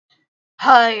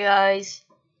Hi guys,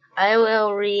 I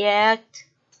will react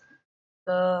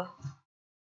the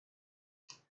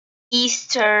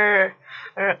Easter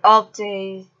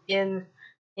update in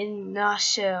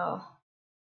nutshell.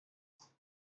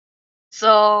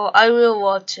 So I will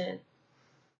watch it.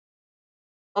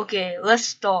 Okay, let's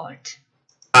start.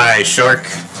 Hi, shark.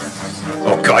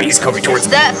 Oh god, he's coming towards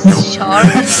me. That's shark.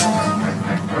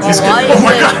 Why Oh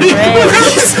my god!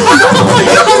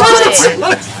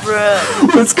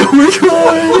 What's going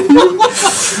on?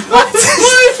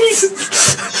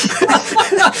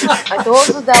 I told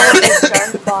you that was a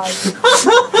shark bite.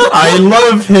 I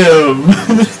love him.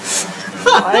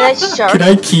 Why is shark? Can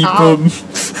I keep him?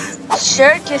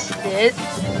 Shark is dead.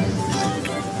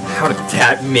 How did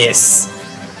that miss?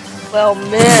 Well,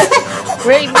 miss.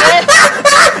 Great miss.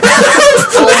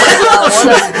 Oh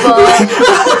my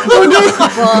god, what a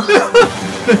bug.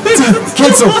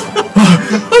 Cancel!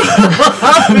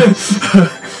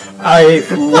 I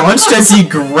launched as he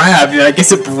grabbed, and I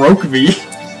guess it broke me.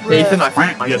 Nathan,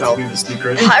 I guess I'll be the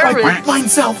secret. Pirate. Mind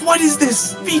self, what is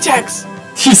this? VTEX!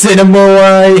 He's in a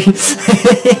mirage! He's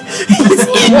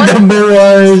in What? the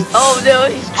mirage! Oh no,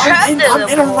 he's trapped I'm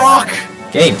in a rock!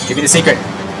 Game, give me the secret.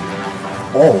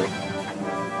 Oh.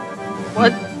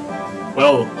 What?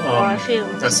 Well, I feel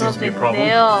that seems to be a something problem.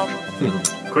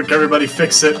 failed. Quick, everybody,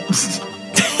 fix it.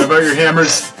 How about your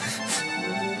hammers?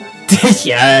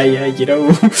 yeah, you know,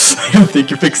 I don't think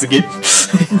you're fixing it.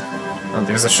 Oh,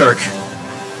 there's a shark.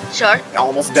 Shark?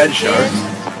 Almost dead shark.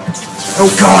 Oh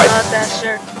god! Not that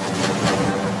shark.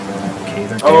 Okay,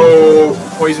 they're dead. Oh,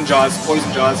 poison jaws,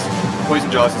 poison jaws. Poison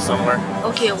jaws is somewhere.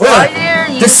 Okay, why there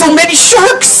you There's so many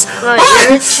sharks!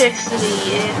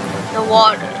 electricity in the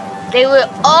water? They will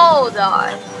all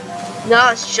die.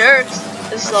 Not sharks.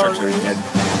 It's Sharks are so dead.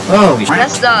 Holy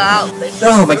that's shit. not out. Like,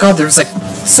 Oh my god, there's like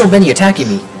so many attacking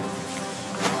me.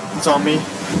 It's on me.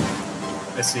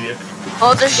 I see it.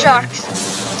 oh, the sharks.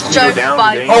 You Shark go down,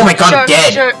 bite. you Oh my god, Shark, I'm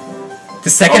dead! Shark. The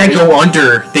second I go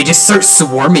under, they just start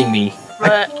swarming me.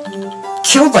 But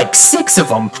Killed like 6 of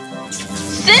them.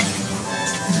 sit.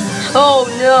 Oh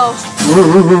no.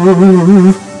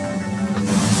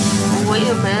 Wait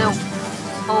a minute.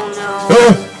 Oh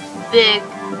no. Big.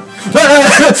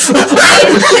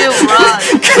 Shoot, run.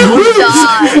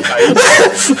 Die.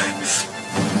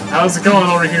 How's it going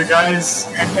over here, guys?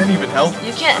 I can't even help.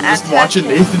 You can't I'm just attack watching him.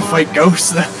 Nathan fight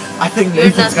ghosts. I think You're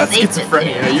Nathan's not got Nathan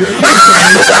schizophrenia. there. You're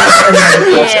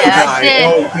Yeah, I said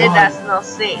Oh, that God. that's not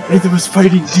safe. Nathan was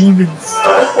fighting demons.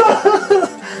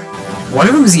 One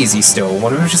of them was easy still,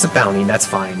 one of them was just a bounty, and that's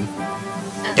fine.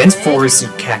 Dense forest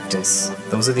and cactus.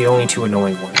 Those are the only 2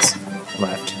 annoying ones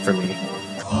left for me.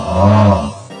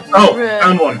 Oh,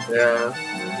 found one. Yeah.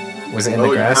 Was it in Oh, the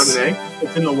you grass? found an egg?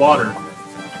 It's in the water.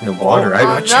 In the water?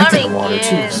 I checked in the water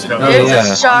too. There's Oh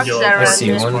yeah. sharks I around see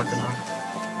here. one.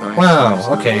 Nice.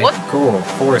 Wow, okay, What? cool.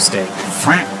 Forest egg.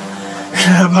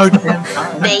 About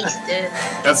Basted.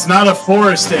 That's not a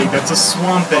forest egg, that's a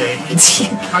swamp egg.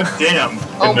 God damn.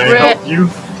 Oh, Can I Brett. help you?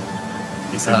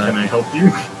 He said, can I help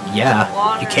you? Yeah,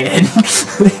 Water. you can.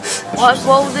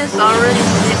 Whoa, this already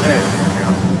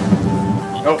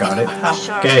Oh, Got it.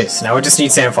 sharks. Okay, so now I just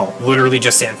need sandfall. Literally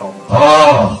just sandfall.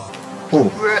 Ooh,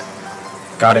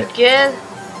 got it. Good.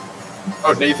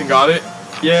 Oh, Nathan got it?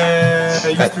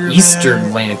 Yeah, Got Easter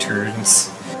lanterns.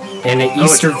 And an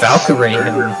Easter it's Valkyrie Easter.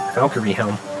 helm. Valkyrie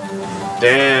helm.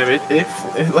 Damn,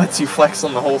 it lets you flex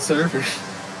on the whole server.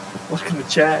 Look in the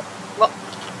chat.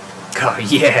 God,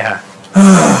 yeah.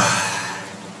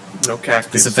 No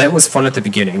cactus. This event was fun at the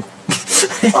beginning.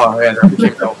 Oh yeah, that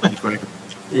became hell pretty quick.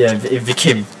 Yeah, it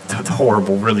became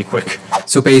horrible really quick.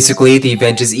 So basically, the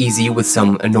event is easy with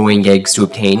some annoying eggs to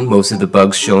obtain. Most of the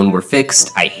bugs shown were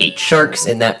fixed. I hate sharks,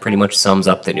 and that pretty much sums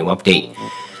up the new update.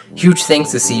 Huge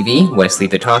thanks to CV, Wesley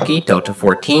the Talkie,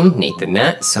 Delta14, Nathan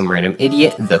Nat, Some Random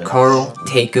Idiot, The Carl,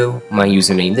 Takeo, my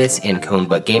username this, and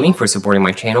Conebutt Gaming for supporting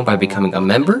my channel by becoming a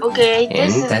member. Okay,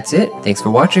 this And is. that's it. Thanks for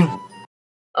watching.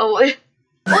 Oh, wait.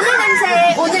 오늘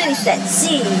냄새, 오늘 리셋,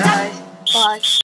 시작! Guys, bye.